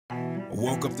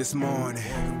Woke up this morning,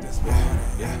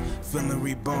 feeling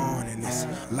reborn, and it's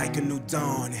like a new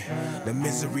dawn. The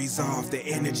misery's off, the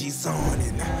energy's on,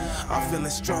 and I'm feeling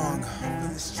strong.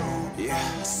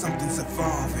 Yeah, something's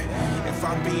evolving. If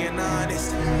I'm being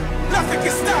honest, nothing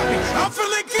can stop me. I'm